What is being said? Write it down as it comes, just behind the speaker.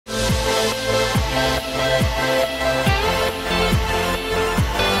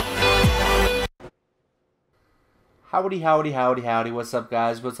Howdy, howdy, howdy, howdy. What's up,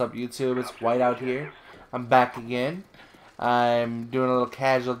 guys? What's up, YouTube? It's White out here. I'm back again. I'm doing a little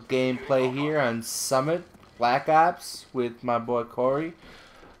casual gameplay here on Summit Black Ops with my boy Corey,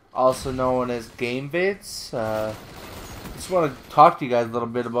 also known as Game Vids. Just want to talk to you guys a little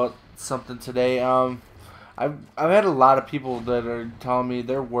bit about something today. I've had a lot of people that are telling me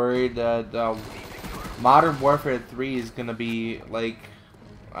they're worried that Modern Warfare 3 is gonna be like,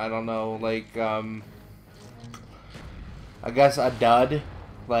 I don't know, like I guess a dud.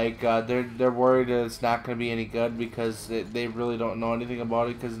 Like they're worried that it's not going to be any good because they really don't know anything about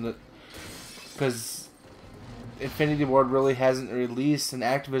it because Infinity Ward really hasn't released and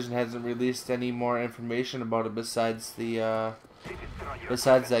Activision hasn't released any more information about it besides the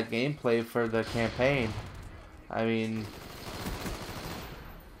besides that gameplay for the campaign. I mean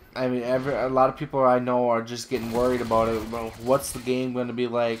a lot of people I know are just getting worried about it. Well, what's the game going to be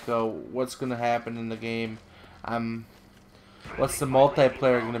like? What's going to happen in the game? What's the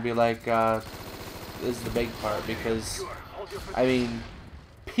multiplayer going to be like is the big part, because I mean,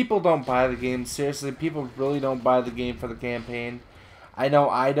 people don't buy the game. Seriously, people really don't buy the game for the campaign. I know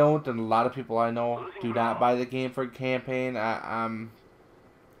I don't, and a lot of people I know do not buy the game for campaign. I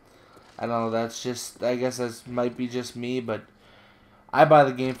don't know, that's just, I guess that might be just me, but I buy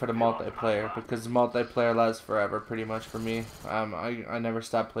the game for the multiplayer because the multiplayer lasts forever pretty much for me. I never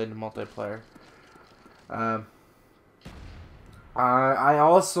stop playing the multiplayer. I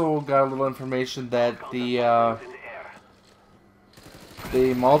also got a little information that the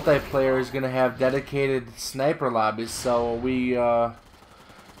multiplayer is gonna have dedicated sniper lobbies. So we for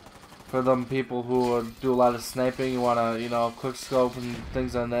them people who do a lot of sniping, you wanna quick scope and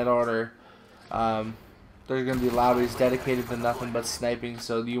things on that order. There's gonna be lobbies dedicated to nothing but sniping,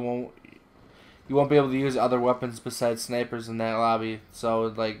 so you won't be able to use other weapons besides snipers in that lobby. So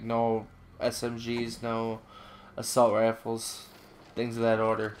like no SMGs, no assault rifles, things of that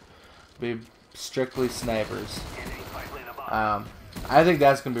order. Be strictly snipers. I think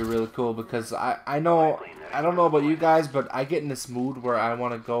that's gonna be really cool because I don't know about you guys, but I get in this mood where I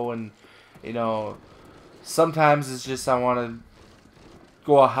want to go and sometimes it's just I want to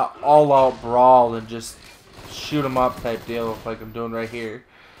go all out brawl and just shoot 'em up type deal like I'm doing right here.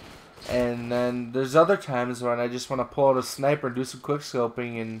 And then there's other times when I just want to pull out a sniper and do some quick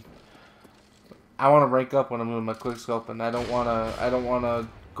scoping, and I want to rank up when I'm doing my quick scope, and I don't want to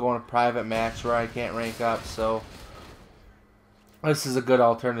go in a private match where I can't rank up. So this is a good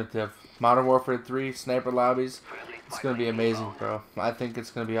alternative. Modern Warfare 3 sniper lobbies. It's gonna be amazing, bro. I think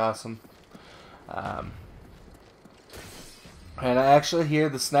it's gonna be awesome. And I actually hear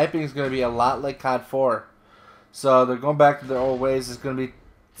the sniping is gonna be a lot like COD 4. So they're going back to their old ways. It's gonna be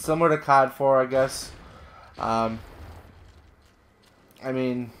similar to COD 4, I guess. I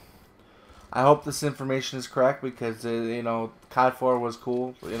mean, I hope this information is correct because COD 4 was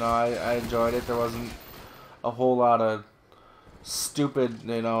cool. I enjoyed it. There wasn't a whole lot of stupid,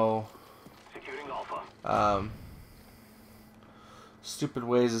 stupid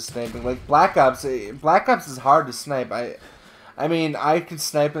ways of sniping. Like Black Ops. Black Ops is hard to snipe. I mean, I can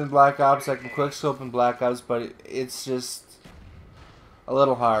snipe in Black Ops. I can quick scope in Black Ops, but it's just a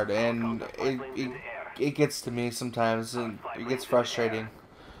little hard, and it gets to me sometimes, and it gets frustrating.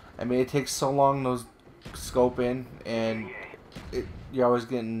 I mean, it takes so long to scope in, and you're always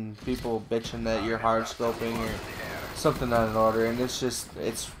getting people bitching that you're hard scoping or something on an order, and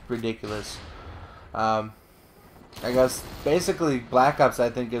it's ridiculous. I guess basically Black Ops, I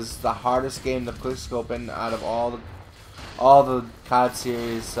think, is the hardest game to quick scope in out of all the COD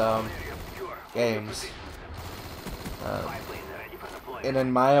series games. And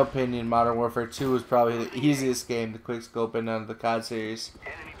in my opinion, Modern Warfare 2 is probably the easiest game to quick scope in out of the COD series.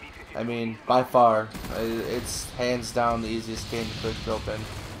 I mean, by far, it's hands down the easiest game to quick scope in.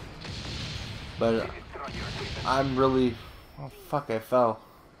 But I'm really, oh fuck, I fell.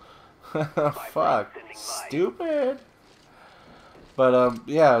 Fuck, stupid. But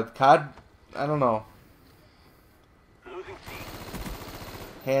yeah, COD, I don't know.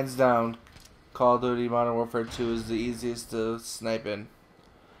 Hands down, Call of Duty Modern Warfare 2 is the easiest to snipe in.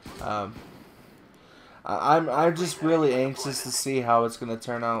 I'm just really anxious to see how it's gonna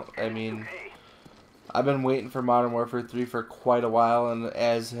turn out. I mean, I've been waiting for Modern Warfare 3 for quite a while, and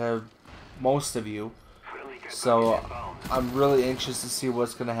as have most of you. So I'm really anxious to see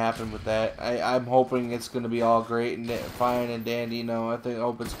what's gonna happen with that. I'm hoping it's gonna be all great and fine and dandy. I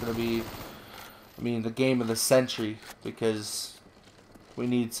hope it's gonna be, the game of the century, because we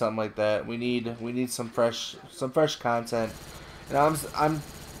need something like that. We need some fresh content. And I'm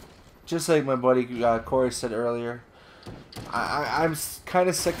just like my buddy Corey said earlier. I'm kind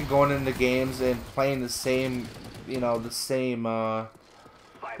of sick of going into games and playing the same, the same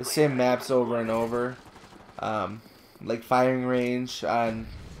maps over and over. Like firing range on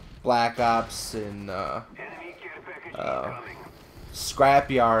Black Ops and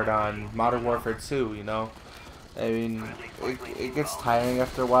Scrapyard on Modern Warfare 2. You know, I mean, it gets tiring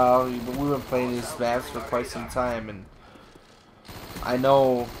after a while. We've been playing these maps for quite some time, and I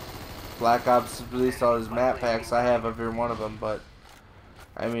know Black Ops released all his map packs. I have every one of them, but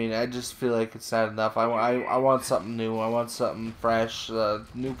I mean, I just feel like it's not enough. I want something new. I want something fresh.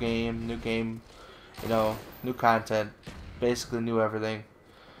 New game. You know, new content. Basically, new everything.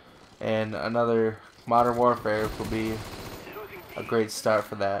 And another Modern Warfare will be a great start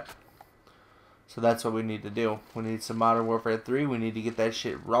for that. So that's what we need to do. We need some Modern Warfare 3. We need to get that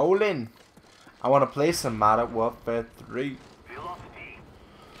shit rolling. I want to play some Modern Warfare 3.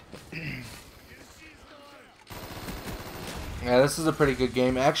 Yeah, this is a pretty good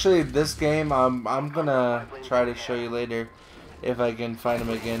game. Actually, this game I'm gonna try to show you later if I can find them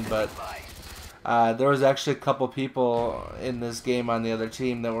again. But there was actually a couple people in this game on the other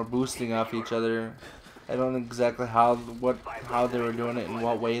team that were boosting off each other. I don't know exactly how they were doing it and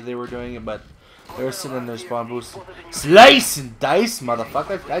what way they were doing it, but they were sitting in their spawn boosting. Slice and dice,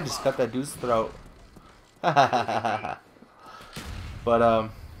 motherfucker! I just cut that dude's throat. But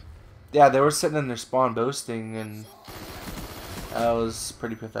yeah, they were sitting in their spawn boosting, and that was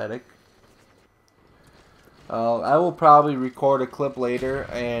pretty pathetic. I will probably record a clip later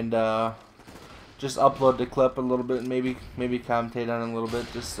and just upload the clip a little bit, and maybe commentate on it a little bit,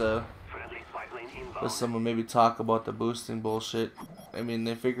 just with someone maybe talk about the boosting bullshit. I mean,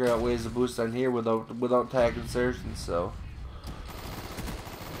 they figure out ways to boost on here without tag insertions, so,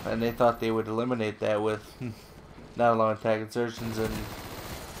 and they thought they would eliminate that with not allowing tag insertions and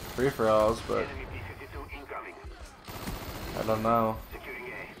free-for-alls, but I don't know.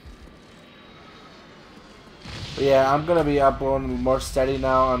 But yeah, I'm gonna be uploading more steady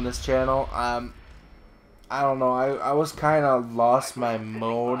now on this channel. I don't know. I was kind of lost my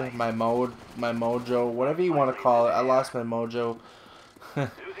mojo, whatever you want to call it. I lost my mojo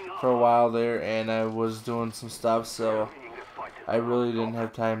for a while there, and I was doing some stuff, so I really didn't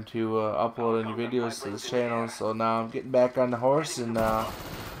have time to upload any videos to this channel. So now I'm getting back on the horse, and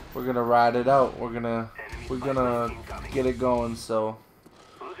we're gonna ride it out. We're gonna get it going. So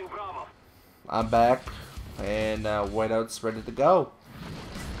I'm back, and Whiteout's ready to go.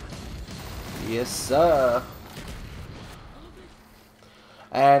 Yes, sir.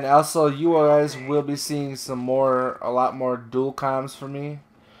 And also, you guys will be seeing a lot more dual comms from me,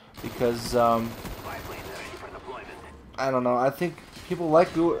 because I don't know. I think people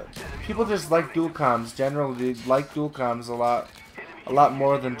just like dual comms. Generally, they like dual comms a lot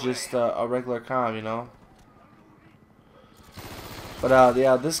more than just a regular comm, you know. But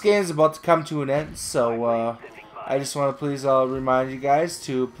yeah, this game is about to come to an end, so I just want to please remind you guys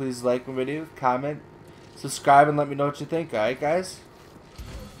to please like my video, comment, subscribe, and let me know what you think. Alright, guys?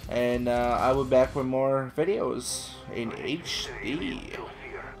 And I will be back with more videos in HD.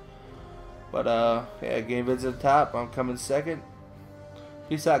 But yeah, game vids at the top. I'm coming second.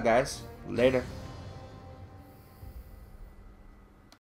 Peace out, guys. Later.